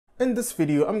In this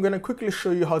video, I'm gonna quickly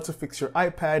show you how to fix your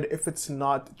iPad if it's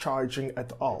not charging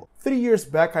at all. 3 years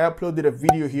back, I uploaded a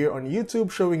video here on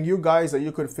YouTube showing you guys that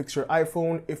you could fix your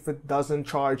iPhone if it doesn't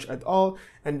charge at all,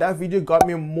 and that video got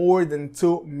me more than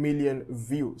 2 million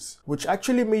views, which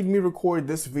actually made me record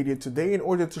this video today in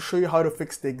order to show you how to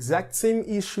fix the exact same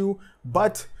issue,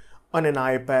 but on an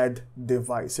iPad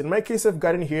device. In my case, I've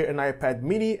gotten here an iPad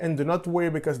mini, and do not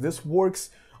worry because this works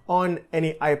on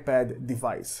any iPad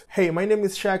device. Hey, my name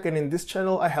is Shaq, and in this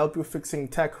channel I help you fixing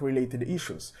tech related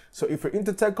issues. So if you're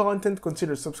into tech content,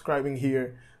 consider subscribing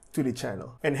here to the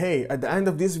channel. And hey, at the end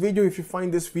of this video, if you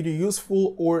find this video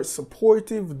useful or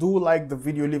supportive, do like the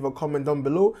video, leave a comment down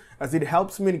below, as it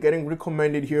helps me in getting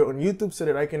recommended here on YouTube so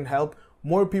that I can help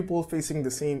more people facing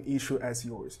the same issue as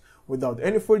yours. Without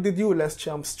any further ado, let's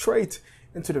jump straight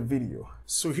into the video.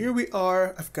 So here we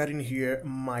are. I've got in here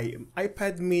my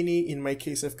iPad mini. In my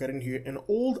case, I've got in here an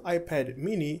old iPad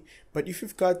mini, but if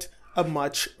you've got a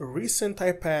much recent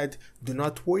iPad, do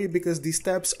not worry because these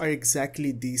steps are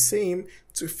exactly the same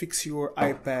to fix your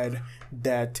iPad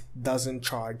that doesn't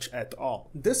charge at all.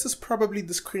 This is probably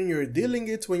the screen you're dealing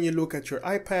with when you look at your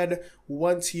iPad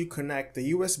once you connect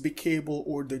the USB cable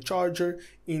or the charger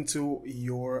into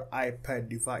your iPad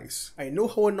device. I know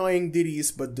how annoying this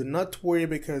is, but do not worry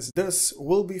because this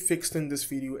will be fixed in this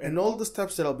video, and all the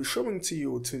steps that I'll be showing to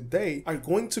you today are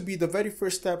going to be the very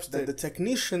first steps that the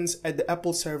technicians at the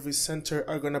Apple Service Center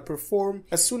are gonna perform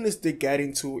as soon as they get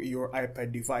into your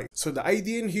iPad device. So the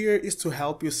idea in here is to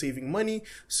help you saving money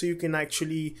so you can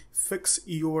actually fix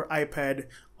your iPad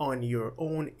on your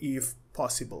own if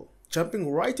possible.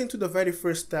 Jumping right into the very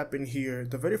first step in here,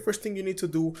 the very first thing you need to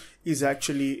do is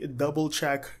actually double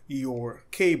check your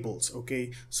cables,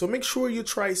 okay? So make sure you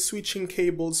try switching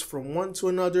cables from one to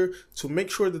another to make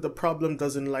sure that the problem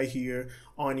doesn't lie here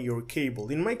on your cable.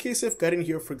 In my case, I've got in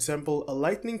here, for example, a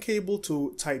lightning cable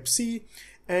to Type-C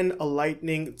and a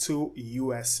lightning to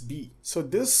USB. So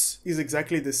this is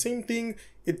exactly the same thing.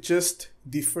 It just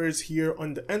differs here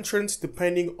on the entrance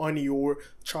depending on your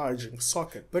charging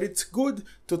socket, but it's good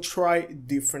to try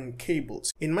different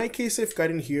cables. In my case, I've got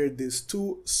in here these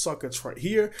two sockets right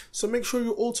here, so make sure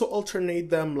you also alternate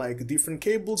them like different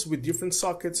cables with different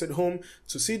sockets at home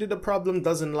to see that the problem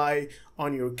doesn't lie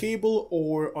on your cable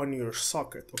or on your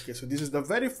socket. Okay, so this is the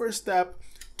very first step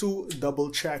to double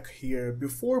check here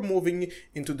before moving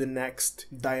into the next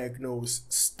diagnose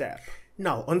step.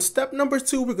 Now, on step number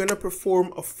 2, we're gonna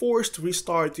perform a forced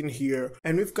restart in here,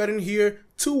 and we've got in here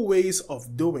 2 ways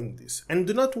of doing this. And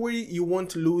do not worry, you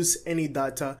won't lose any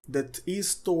data that is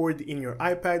stored in your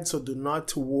iPad, so do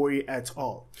not worry at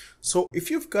all. So if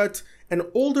you've got an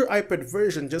older iPad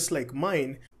version just like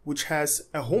mine, which has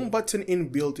a home button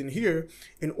inbuilt in here,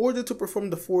 in order to perform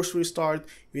the forced restart,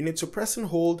 you need to press and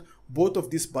hold both of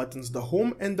these buttons, the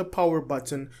home and the power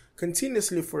button,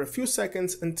 continuously for a few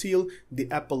seconds until the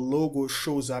Apple logo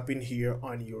shows up in here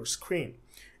on your screen.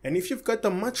 And if you've got a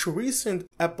much recent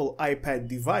Apple iPad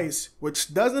device,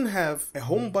 which doesn't have a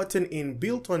home button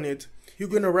inbuilt on it, you're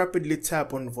gonna rapidly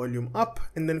tap on volume up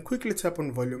and then quickly tap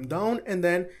on volume down and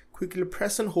then quickly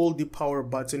press and hold the power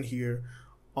button here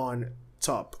on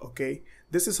top. Okay,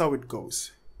 this is how it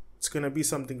goes. It's gonna be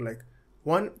something like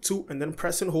 1, 2, and then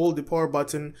press and hold the power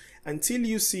button until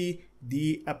you see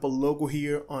the Apple logo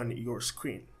here on your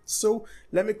screen. So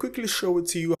let me quickly show it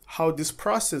to you how this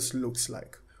process looks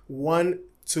like. 1,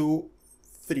 2,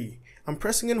 3. I'm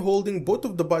pressing and holding both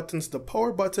of the buttons, the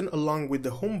power button along with the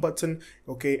home button,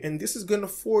 okay, and this is gonna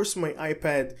force my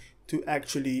iPad to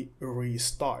actually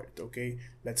restart. Okay,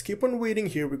 let's keep on waiting.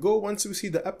 Here we go. Once we see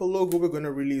the Apple logo, we're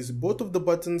gonna release both of the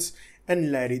buttons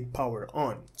and let it power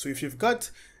on. So if you've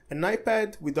got an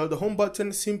iPad without the home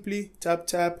button, simply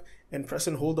tap and press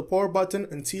and hold the power button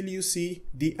until you see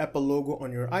the Apple logo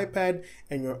on your iPad,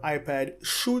 and your iPad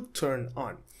should turn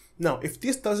on. Now, if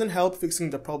this doesn't help fixing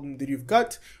the problem that you've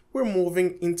got, we're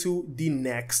moving into the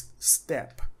next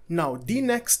step. Now, the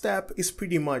next step is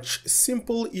pretty much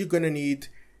simple. You're gonna need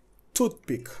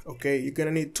toothpick. Okay, you're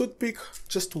gonna need toothpick.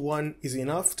 Just one is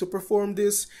enough to perform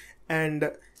this,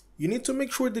 and you need to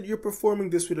make sure that you're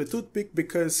performing this with a toothpick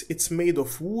because it's made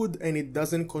of wood and it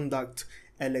doesn't conduct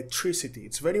electricity.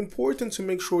 It's very important to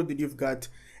make sure that you've got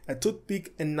a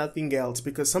toothpick and nothing else,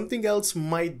 because something else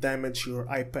might damage your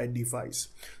iPad device.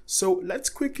 So let's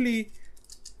quickly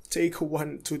take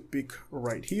one toothpick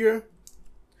right here.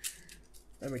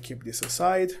 Let me keep this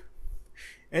aside.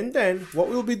 And then what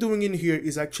we'll be doing in here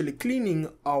is actually cleaning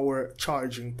our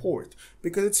charging port,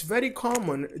 because it's very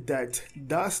common that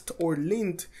dust or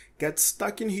lint gets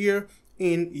stuck in here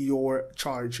in your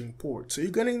charging port. So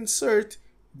you're gonna insert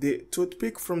the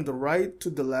toothpick from the right to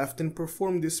the left and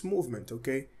perform this movement,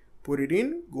 okay? Put it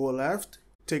in, go left,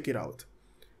 take it out.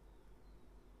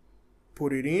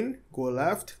 Put it in, go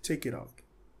left, take it out.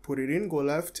 Put it in, go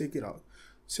left, take it out.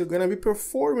 So you're going to be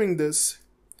performing this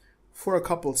for a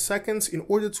couple seconds in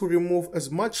order to remove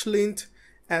as much lint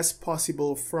as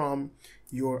possible from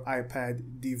your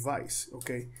iPad device,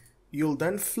 okay? You'll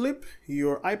then flip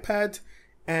your iPad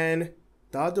and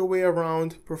the other way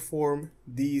around perform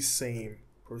the same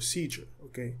procedure,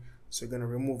 okay? So you're gonna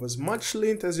remove as much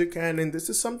lint as you can, and this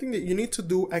is something that you need to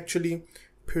do actually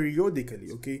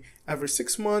periodically, okay? Every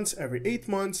 6 months, every 8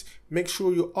 months, make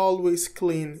sure you always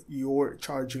clean your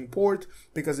charging port,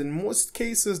 because in most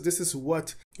cases, this is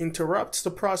what interrupts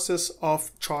the process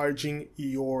of charging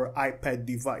your iPad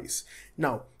device.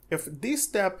 Now, if this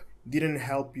step didn't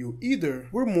help you either,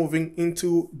 we're moving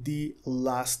into the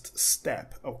last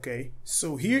step, okay?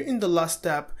 So here in the last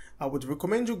step, I would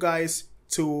recommend you guys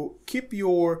to keep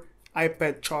your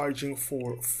iPad charging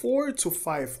for 4 to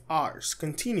 5 hours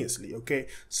continuously, okay?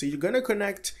 So you're gonna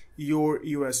connect your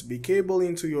USB cable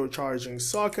into your charging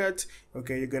socket,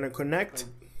 okay? You're gonna connect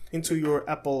into your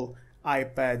Apple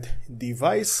iPad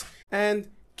device and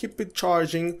keep it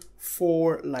charging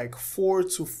for like 4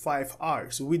 to 5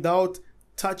 hours without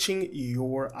touching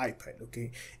your iPad,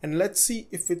 okay? And let's see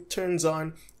if it turns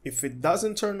on. If it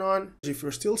doesn't turn on, if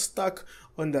you're still stuck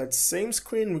on that same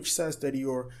screen which says that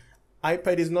your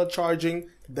iPad is not charging,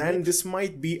 then this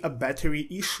might be a battery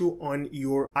issue on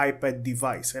your iPad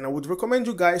device. And I would recommend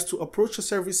you guys to approach a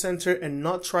service center and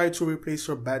not try to replace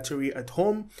your battery at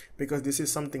home, because this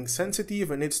is something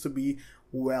sensitive and needs to be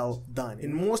well done.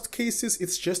 In most cases,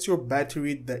 it's just your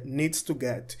battery that needs to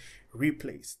get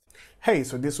replaced. Hey,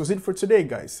 so this was it for today,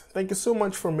 guys. Thank you so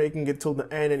much for making it till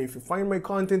the end, and if you find my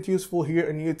content useful here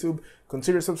on YouTube,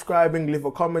 consider subscribing, leave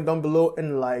a comment down below,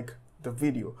 and like the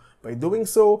video. By doing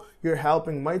so, you're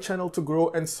helping my channel to grow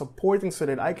and supporting so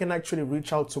that I can actually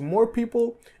reach out to more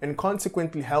people and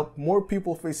consequently help more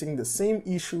people facing the same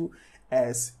issue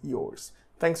as yours.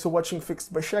 Thanks for watching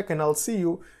Fixed by Shaq, and I'll see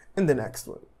you in the next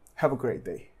one. Have a great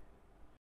day.